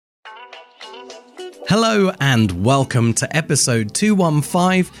Hello and welcome to episode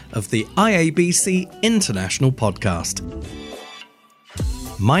 215 of the IABC International Podcast.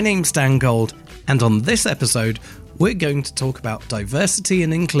 My name's Dan Gold, and on this episode, we're going to talk about diversity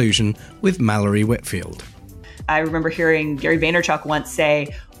and inclusion with Mallory Whitfield. I remember hearing Gary Vaynerchuk once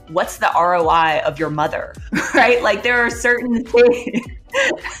say, "What's the ROI of your mother?" Right? Like there are certain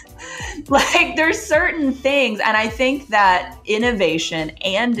things, and I think that innovation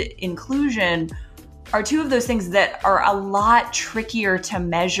and inclusion are two of those things that are a lot trickier to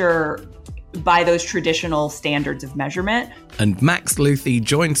measure by those traditional standards of measurement. And Max Luthi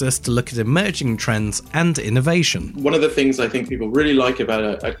joins us to look at emerging trends and innovation. One of the things I think people really like about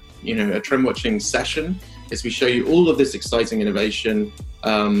a trend watching session is we show you all of this exciting innovation.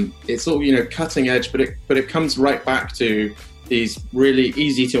 It's all cutting edge, but it comes right back to these really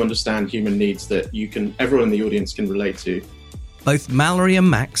easy to understand human needs that everyone in the audience can relate to. Both Mallory and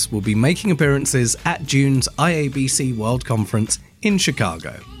Max will be making appearances at June's IABC World Conference in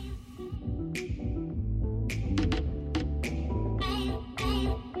Chicago.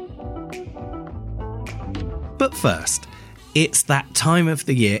 But first, it's that time of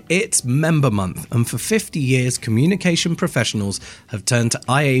the year, it's Member Month, and for 50 years, communication professionals have turned to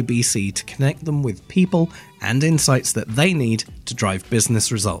IABC to connect them with people and insights that they need to drive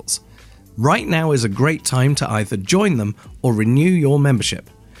business results. Right now is a great time to either join them or renew your membership.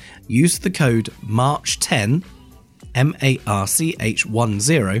 Use the code MARCH10,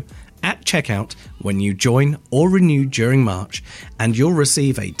 MARCH10, at checkout when you join or renew during March, and you'll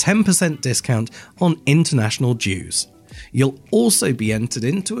receive a 10% discount on international dues. You'll also be entered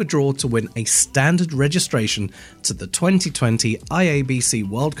into a draw to win a standard registration to the 2020 IABC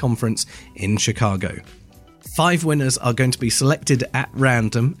World Conference in Chicago. 5 winners are going to be selected at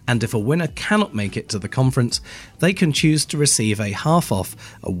random, and if a winner cannot make it to the conference, they can choose to receive a half off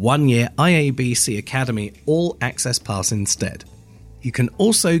a 1-year IABC Academy All Access Pass instead. You can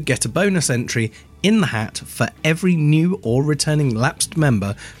also get a bonus entry in the hat for every new or returning lapsed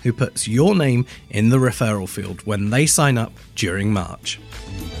member who puts your name in the referral field when they sign up during March.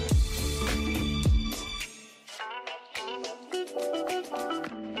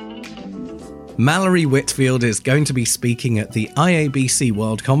 Mallory Whitfield is going to be speaking at the IABC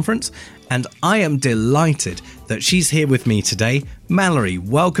World Conference, and I am delighted that she's here with me today. Mallory,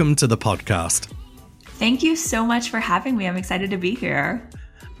 welcome to the podcast. Thank you so much for having me. I'm excited to be here.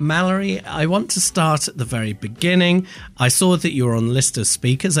 Mallory, I want to start at the very beginning. I saw that you were on the list of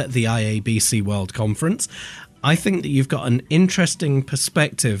speakers at the IABC World Conference. I think that you've got an interesting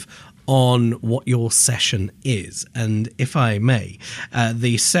perspective on what your session is. And if I may,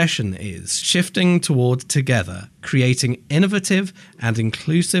 the session is Shifting Toward Together, Creating Innovative and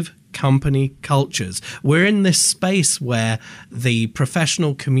Inclusive Company Cultures. We're in this space where the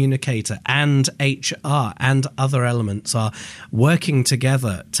professional communicator and HR and other elements are working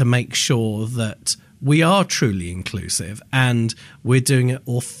together to make sure that we are truly inclusive and we're doing it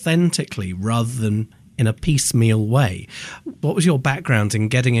authentically rather than in a piecemeal way. What was your background in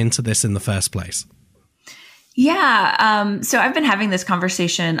getting into this in the first place? Yeah. So I've been having this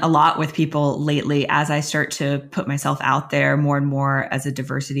conversation a lot with people lately as I start to put myself out there more and more as a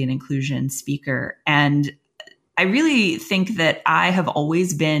diversity and inclusion speaker. And I really think that I have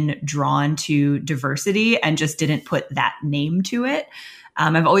always been drawn to diversity and just didn't put that name to it.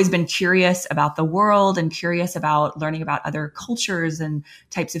 I've always been curious about the world and curious about learning about other cultures and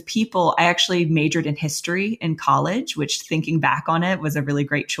types of people. I actually majored in history in college, which thinking back on it was a really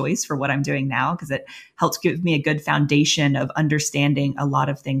great choice for what I'm doing now because it helps give me a good foundation of understanding a lot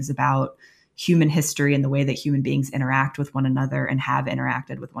of things about human history and the way that human beings interact with one another and have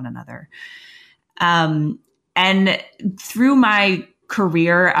interacted with one another. And through my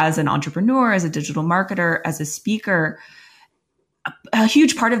career as an entrepreneur, as a digital marketer, as a speaker, a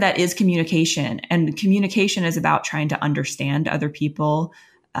huge part of that is communication. And communication is about trying to understand other people.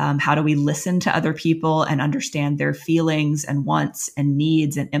 How do we listen to other people and understand their feelings and wants and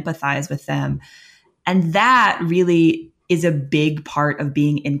needs and empathize with them? And that really is a big part of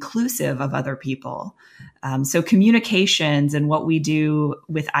being inclusive of other people. So communications and what we do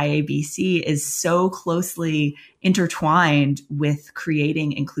with IABC is so closely intertwined with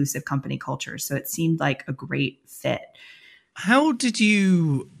creating inclusive company cultures. So it seemed like a great fit. How did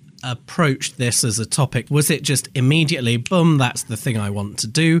you approach this as a topic? Was it just immediately, boom, that's the thing I want to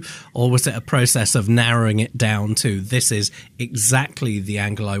do? Or was it a process of narrowing it down to this is exactly the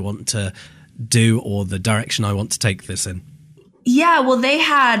angle I want to do or the direction I want to take this in? Yeah, well, they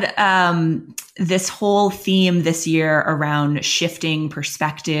had this whole theme this year around shifting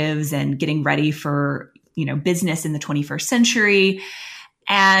perspectives and getting ready for, business in the 21st century.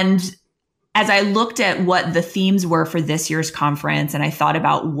 And as I looked at what the themes were for this year's conference, and I thought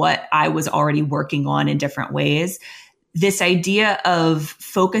about what I was already working on in different ways, this idea of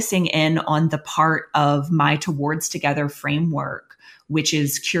focusing in on the part of my Towards Together framework, which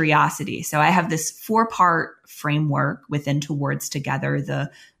is curiosity. So I have this 4-part framework within Towards Together,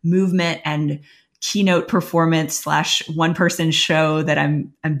 the movement and keynote performance / one-person show that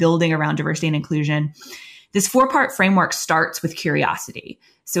I'm building around diversity and inclusion. This 4-part framework starts with curiosity.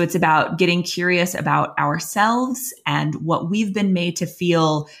 So it's about getting curious about ourselves and what we've been made to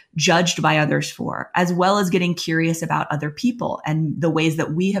feel judged by others for, as well as getting curious about other people and the ways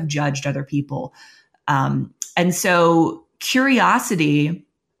that we have judged other people. And so curiosity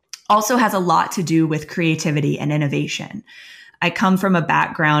also has a lot to do with creativity and innovation. I come from a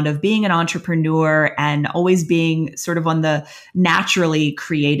background of being an entrepreneur and always being sort of on the naturally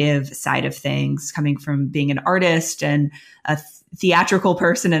creative side of things, coming from being an artist and a theatrical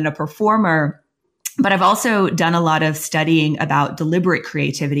person and a performer. But I've also done a lot of studying about deliberate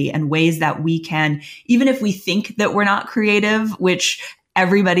creativity and ways that we can, even if we think that we're not creative, which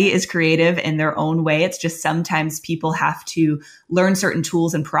everybody is creative in their own way. It's just sometimes people have to learn certain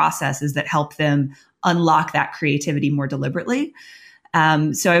tools and processes that help them unlock that creativity more deliberately.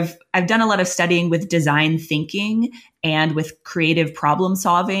 So I've done a lot of studying with design thinking and with creative problem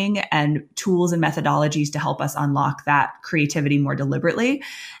solving and tools and methodologies to help us unlock that creativity more deliberately.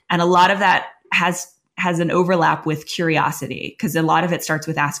 And a lot of that has an overlap with curiosity, because a lot of it starts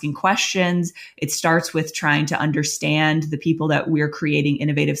with asking questions. It starts with trying to understand the people that we're creating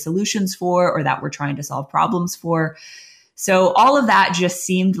innovative solutions for or that we're trying to solve problems for. So all of that just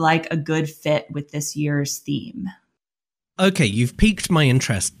seemed like a good fit with this year's theme. Okay, you've piqued my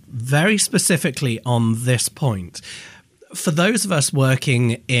interest very specifically on this point. For those of us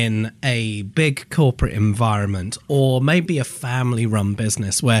working in a big corporate environment or maybe a family-run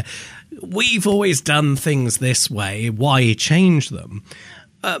business where we've always done things this way, why change them?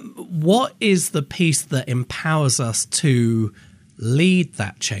 What is the piece that empowers us to lead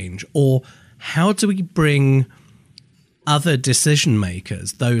that change? Or how do we bring other decision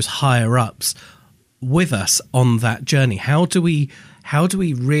makers, those higher ups, with us on that journey? How do we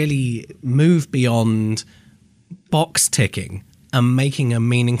really move beyond box ticking and making a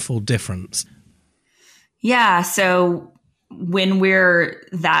meaningful difference? Yeah, so when we're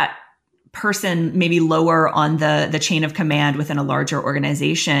that person maybe lower on the chain of command within a larger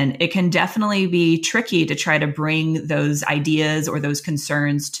organization, it can definitely be tricky to try to bring those ideas or those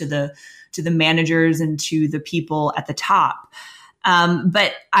concerns to the managers and to the people at the top.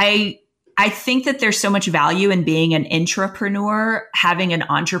 But I think that there's so much value in being an intrapreneur, having an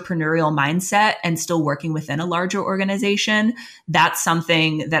entrepreneurial mindset and still working within a larger organization. That's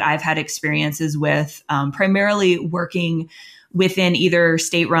something that I've had experiences with, primarily working within either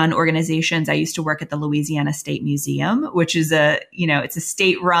state-run organizations. I used to work at the Louisiana State Museum, which is it's a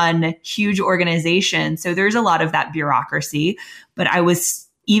state-run, huge organization. So there's a lot of that bureaucracy, but I was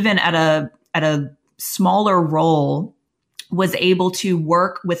even at a smaller role, was able to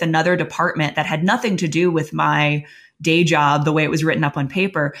work with another department that had nothing to do with my day job, the way it was written up on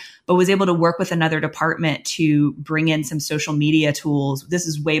paper, but was able to work with another department to bring in some social media tools. This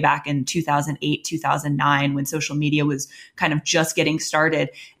is way back in 2008, 2009, when social media was kind of just getting started.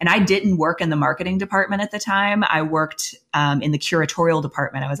 And I didn't work in the marketing department at the time. I worked in the curatorial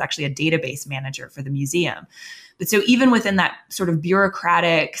department. I was actually a database manager for the museum. But so even within that sort of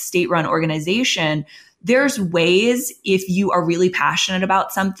bureaucratic state-run organization, there's ways, if you are really passionate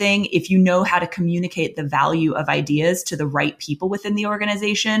about something, if you know how to communicate the value of ideas to the right people within the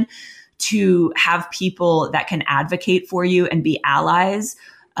organization, to have people that can advocate for you and be allies.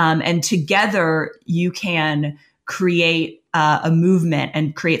 And together you can create a movement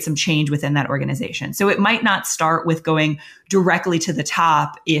and create some change within that organization. So it might not start with going directly to the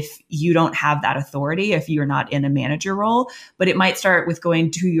top if you don't have that authority, if you're not in a manager role, but it might start with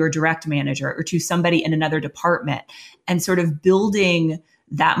going to your direct manager or to somebody in another department and sort of building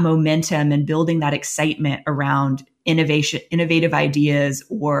that momentum and building that excitement around innovative ideas,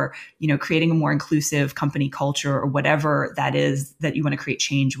 or, creating a more inclusive company culture or whatever that is that you want to create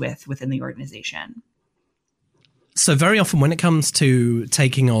change within the organization. So very often when it comes to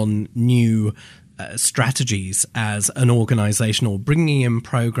taking on new strategies as an organization or bringing in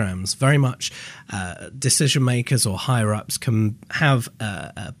programs, very much decision makers or higher ups can have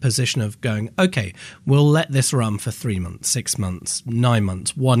a position of going, okay, we'll let this run for 3 months, 6 months, 9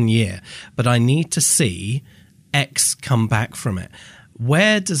 months, 1 year, but I need to see X come back from it.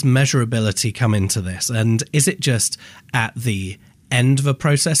 Where does measurability come into this? And is it just at the end of a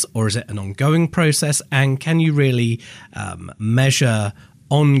process, or is it an ongoing process? And can you really measure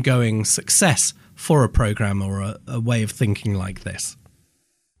ongoing success for a program or a way of thinking like this?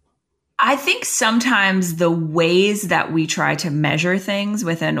 I think sometimes the ways that we try to measure things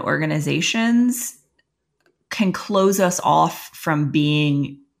within organizations can close us off from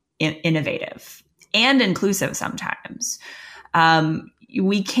being innovative and inclusive sometimes.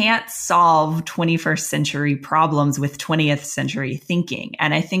 We can't solve 21st century problems with 20th century thinking.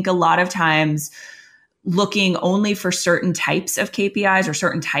 And I think a lot of times looking only for certain types of KPIs or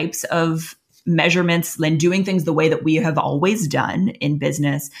certain types of measurements and doing things the way that we have always done in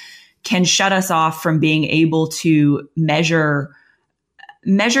business can shut us off from being able to measure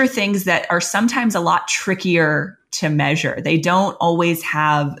things that are sometimes a lot trickier to measure. They don't always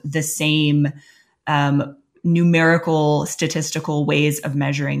have the same numerical, statistical ways of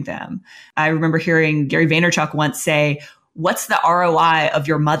measuring them. I remember hearing Gary Vaynerchuk once say, "What's the ROI of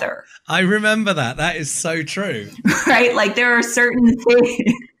your mother?" I remember that. That is so true. Right? Like there are certain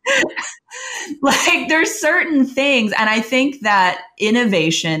things. There's certain things. And I think that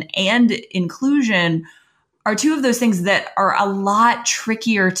innovation and inclusion are two of those things that are a lot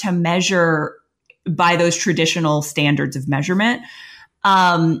trickier to measure by those traditional standards of measurement.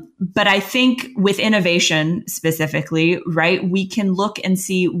 But I think with innovation specifically, right, we can look and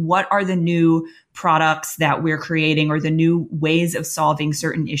see what are the new products that we're creating or the new ways of solving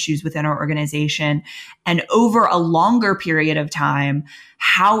certain issues within our organization. And over a longer period of time,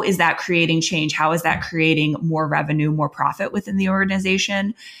 how is that creating change? How is that creating more revenue, more profit within the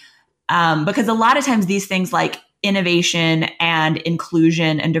organization? Because a lot of times these things like innovation and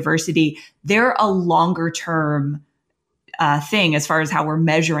inclusion and diversity, they're a longer term thing as far as how we're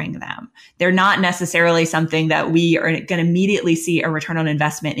measuring them. They're not necessarily something that we are going to immediately see a return on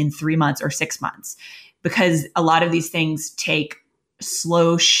investment in 3 months or 6 months, because a lot of these things take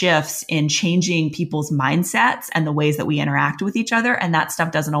slow shifts in changing people's mindsets and the ways that we interact with each other. And that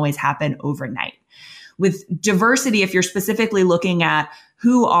stuff doesn't always happen overnight. With diversity, if you're specifically looking at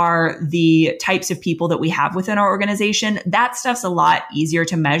who are the types of people that we have within our organization, that stuff's a lot easier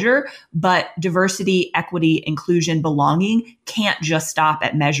to measure. But diversity, equity, inclusion, belonging can't just stop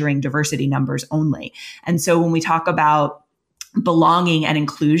at measuring diversity numbers only. And so when we talk about belonging and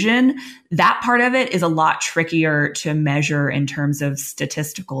inclusion, that part of it is a lot trickier to measure in terms of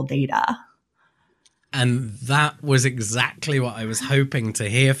statistical data. And that was exactly what I was hoping to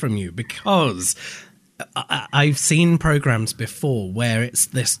hear from you, because I've seen programs before where it's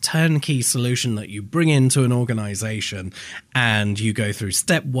this turnkey solution that you bring into an organization and you go through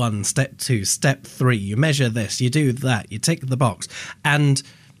step 1, step 2, step 3, you measure this, you do that, you tick the box, and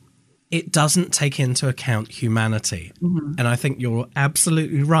it doesn't take into account humanity. Mm-hmm. And I think you're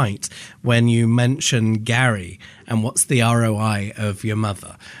absolutely right when you mention Gary and what's the ROI of your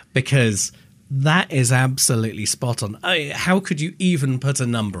mother, because that is absolutely spot on. How could you even put a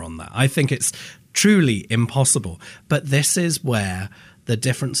number on that? I think it's truly impossible. But this is where the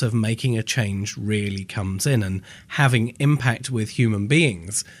difference of making a change really comes in, and having impact with human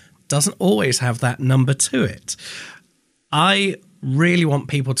beings doesn't always have that number to it. I really want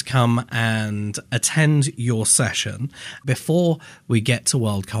people to come and attend your session. Before we get to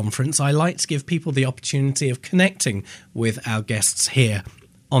World Conference, I like to give people the opportunity of connecting with our guests here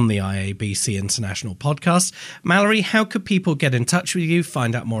on the IABC International Podcast. Mallory, how could people get in touch with you,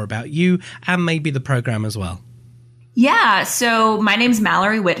 find out more about you, and maybe the program as well? Yeah, so my name's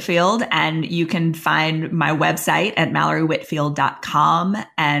Mallory Whitfield, and you can find my website at MalloryWhitfield.com.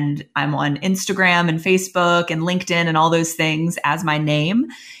 And I'm on Instagram and Facebook and LinkedIn and all those things as my name.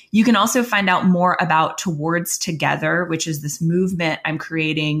 You can also find out more about Towards Together, which is this movement I'm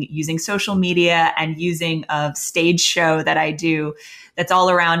creating using social media and using a stage show that I do that's all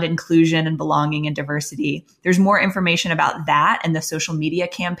around inclusion and belonging and diversity. There's more information about that and the social media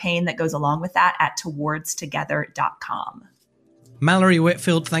campaign that goes along with that at towardstogether.com. Mallory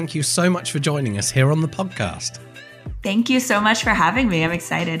Whitfield, thank you so much for joining us here on the podcast. Thank you so much for having me. I'm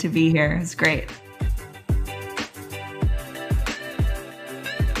excited to be here. It's great.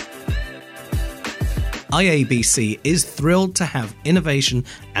 IABC is thrilled to have innovation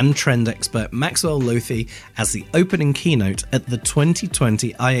and trend expert Maxwell Luthi as the opening keynote at the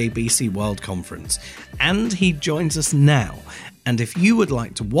 2020 IABC World Conference. And he joins us now. And if you would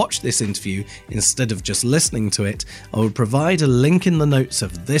like to watch this interview instead of just listening to it, I will provide a link in the notes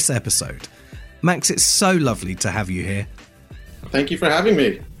of this episode. Max, it's so lovely to have you here. Thank you for having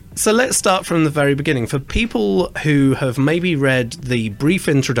me. So let's start from the very beginning. For people who have maybe read the brief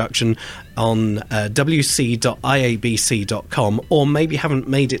introduction on wc.iabc.com, or maybe haven't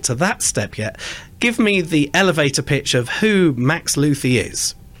made it to that step yet, give me the elevator pitch of who Max Luthi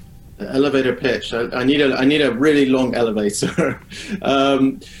is. Elevator pitch. I need a really long elevator.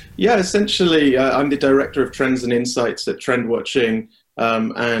 Essentially, I'm the director of trends and insights at Trend Watching,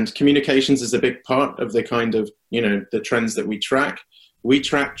 and communications is a big part of the kind of the trends that we track. We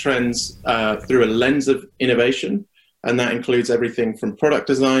track trends through a lens of innovation, and that includes everything from product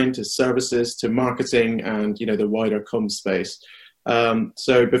design to services to marketing and the wider comm space.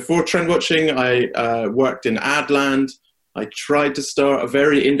 So before Trend Watching, I worked in Adland. I tried to start a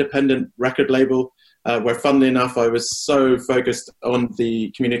very independent record label where, funnily enough, I was so focused on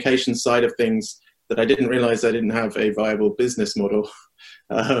the communication side of things that I didn't realize I didn't have a viable business model,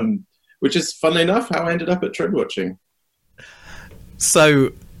 which is, funnily enough, how I ended up at Trend Watching.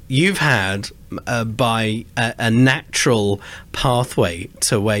 So you've had, by a natural pathway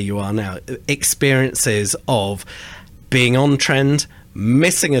to where you are now, experiences of being on trend,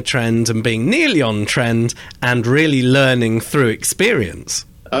 missing a trend and being nearly on trend, and really learning through experience.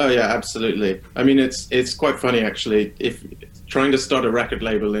 Oh yeah, absolutely. I mean, it's quite funny actually. If trying to start a record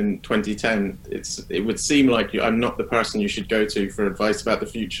label in 2010, it would seem like I'm not the person you should go to for advice about the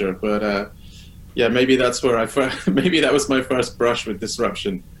future. But maybe that's where maybe that was my first brush with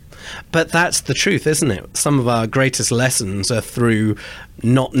disruption. But that's the truth, isn't it? Some of our greatest lessons are through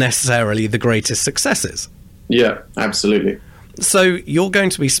not necessarily the greatest successes. Yeah, absolutely. So you're going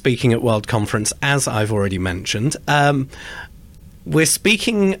to be speaking at World Conference, as I've already mentioned. We're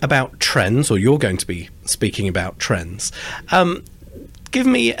speaking about trends, or you're going to be speaking about trends. Give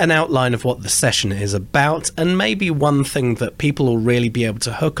me an outline of what the session is about, and maybe one thing that people will really be able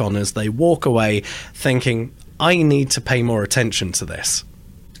to hook on as they walk away thinking, I need to pay more attention to this.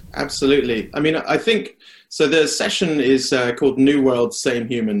 Absolutely. I mean, I think... So the session is called New World, Same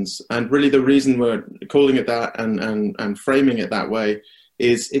Humans. And really the reason we're calling it that and framing it that way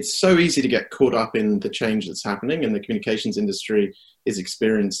is it's so easy to get caught up in the change that's happening, and the communications industry is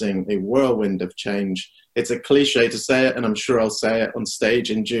experiencing a whirlwind of change. It's a cliche to say it, and I'm sure I'll say it on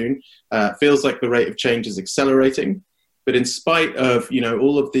stage in June. Feels like the rate of change is accelerating. But in spite of,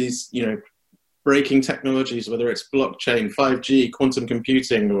 all of these, breaking technologies, whether it's blockchain, 5G, quantum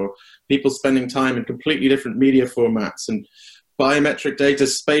computing, or people spending time in completely different media formats, and biometric data,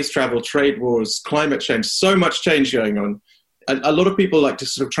 space travel, trade wars, climate change, so much change going on. A lot of people like to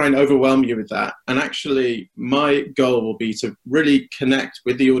sort of try and overwhelm you with that. And actually, my goal will be to really connect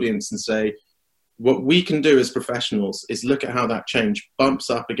with the audience and say, what we can do as professionals is look at how that change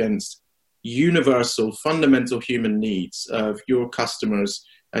bumps up against universal, fundamental human needs of your customers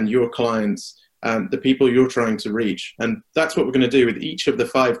and your clients, the people you're trying to reach. And that's what we're going to do with each of the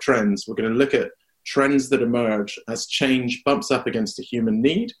 5 trends. We're going to look at trends that emerge as change bumps up against a human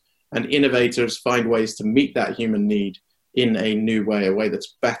need, and innovators find ways to meet that human need in a new way, a way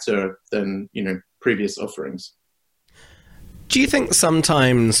that's better than, previous offerings. Do you think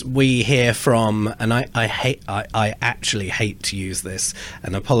sometimes we hear from, and I actually hate to use this,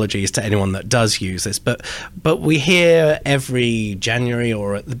 and apologies to anyone that does use this, but we hear every January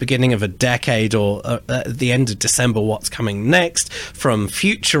or at the beginning of a decade or at the end of December what's coming next from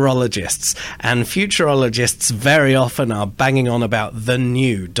futurologists, and futurologists very often are banging on about the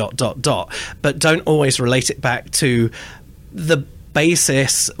new ... but don't always relate it back to the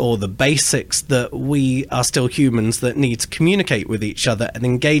basis or the basics that we are still humans that need to communicate with each other and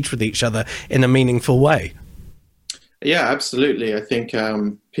engage with each other in a meaningful way. Yeah, absolutely. I think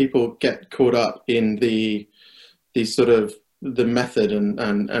people get caught up in the sort of the method and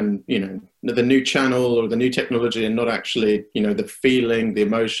the new channel or the new technology, and not actually the feeling, the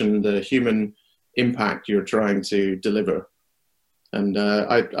emotion, the human impact you're trying to deliver. And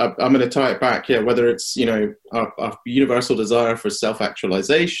I'm going to tie it back, whether it's, our universal desire for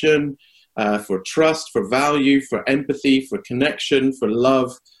self-actualization, for trust, for value, for empathy, for connection, for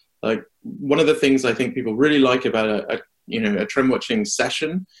love. Like, one of the things I think people really like about a Trend Watching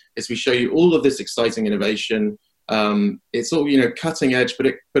session is we show you all of this exciting innovation. It's all, cutting edge, but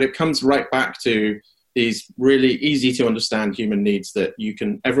it comes right back to these really easy to understand human needs that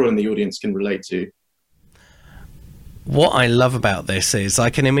everyone in the audience can relate to. What I love about this is I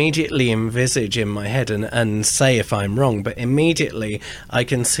can immediately envisage in my head and say if I'm wrong, but immediately I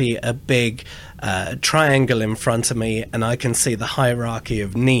can see a big triangle in front of me, and I can see the hierarchy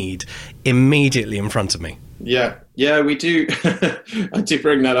of need immediately in front of me. Yeah, we do. I do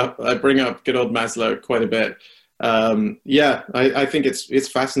bring that up. I bring up good old Maslow quite a bit. I think it's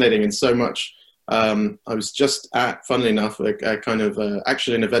fascinating, and so much. I was just at, funnily enough, a kind of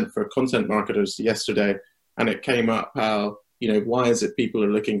actually an event for content marketers yesterday. And it came up how, why is it people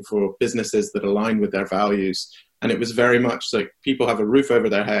are looking for businesses that align with their values? And it was very much like people have a roof over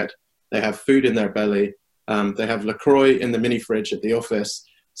their head. They have food in their belly. They have LaCroix in the mini fridge at the office.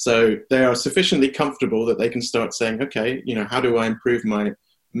 So they are sufficiently comfortable that they can start saying, okay, how do I improve my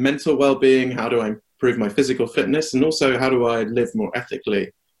mental well-being? How do I improve my physical fitness? And also, how do I live more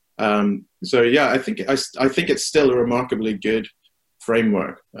ethically? So yeah, I think it's still a remarkably good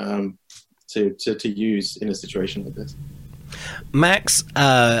framework to use in a situation like this. Max,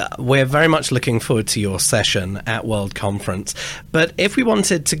 we're very much looking forward to your session at World Conference. But if we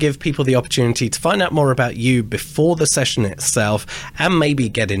wanted to give people the opportunity to find out more about you before the session itself and maybe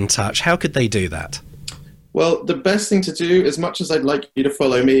get in touch, how could they do that? Well, the best thing to do, as much as I'd like you to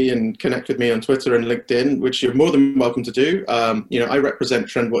follow me and connect with me on Twitter and LinkedIn, which you're more than welcome to do, I represent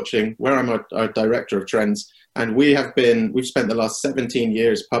Trend Watching, where I'm a director of trends, and we've spent the last 17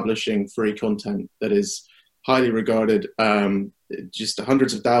 years publishing free content that is highly regarded. Just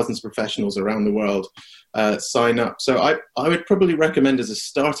hundreds of thousands of professionals around the world sign up. So I would probably recommend as a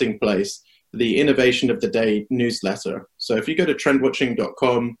starting place the Innovation of the Day newsletter. So if you go to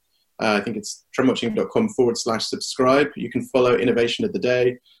trendwatching.com, I think it's trendwatching.com/subscribe. You can follow Innovation of the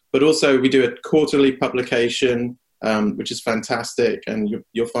Day, but also we do a quarterly publication, which is fantastic. And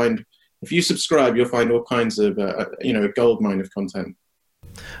you'll find, if you subscribe, you'll find all kinds of, a goldmine of content.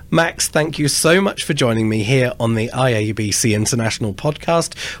 Max, thank you so much for joining me here on the IABC International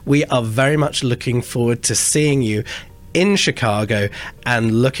podcast. We are very much looking forward to seeing you in Chicago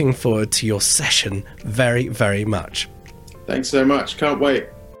and looking forward to your session very, very much. Thanks so much. Can't wait.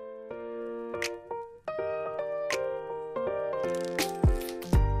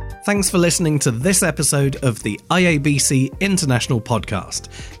 Thanks for listening to this episode of the IABC International Podcast.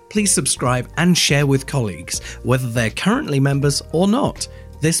 Please subscribe and share with colleagues, whether they're currently members or not.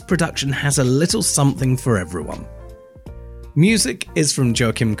 This production has a little something for everyone. Music is from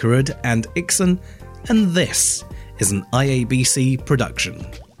Joachim Karud and Ixon, and this is an IABC production.